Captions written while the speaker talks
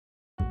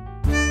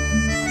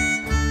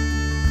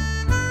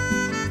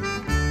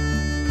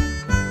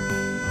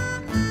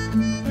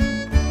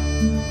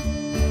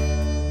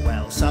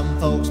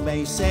folks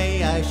may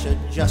say I should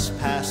just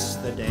pass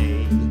the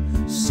day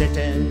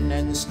sitting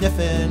and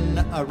sniffing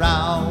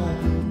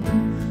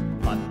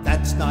around. But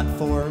that's not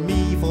for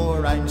me,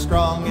 for I'm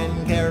strong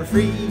and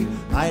carefree.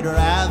 I'd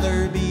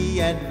rather be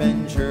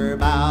adventure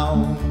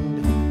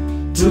bound.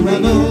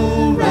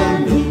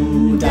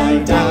 Tooraloo-raloo,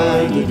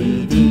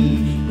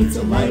 die-die-dee-dee-dee, it's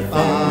a life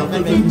of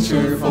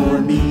adventure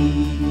for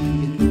me.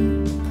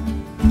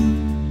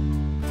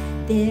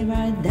 There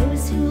are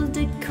those who'll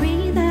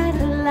decree that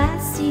a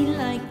lassie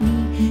like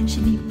me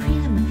should be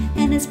prim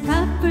and as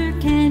proper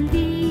can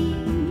be.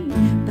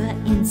 But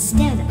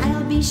instead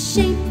I'll be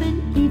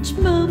shaping each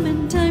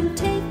moment I'm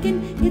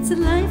taking. It's a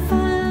life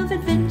of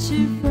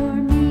adventure for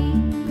me.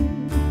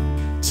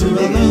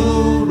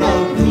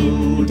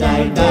 Tooraloo-raloo,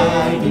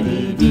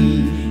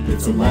 die-die-dee-dee-dee,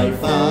 it's a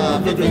life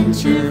of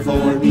adventure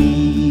for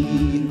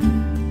me.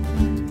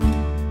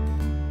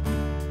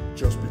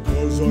 Just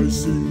because I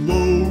sing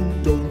low,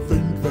 don't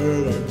think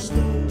that I'm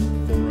slow,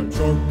 for I'm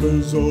sharp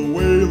as a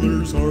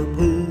whaler's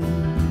harpoon.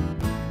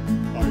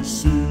 I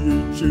see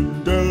each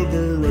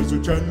endeavor as a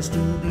chance to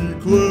be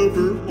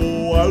clever.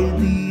 Oh, I'll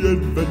be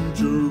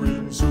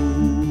adventuring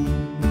soon.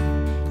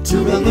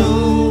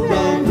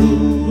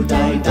 Tooraloo-raloo,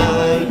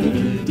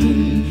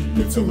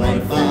 die-die-dee-dee-dee, it's a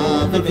life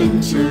of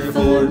adventure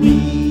for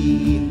me.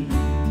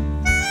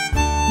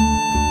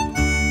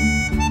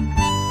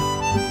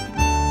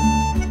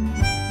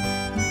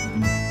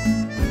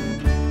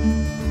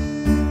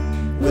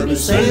 We'll be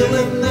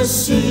sailing the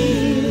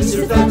seas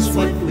if that's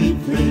what we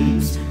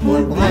please,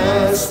 or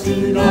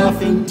blasting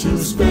off into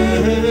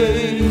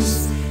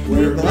space.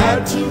 We're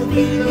glad to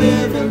be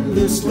living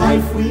this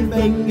life we've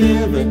been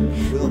given.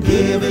 We'll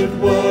give it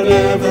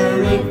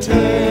whatever it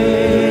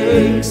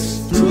takes.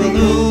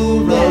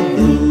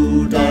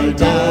 Tooraloo-raloo,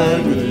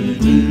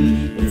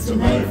 die-die-dee-dee, it's a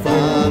life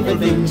of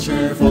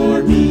adventure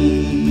for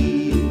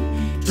me.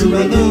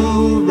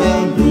 Tooraloo-raloo,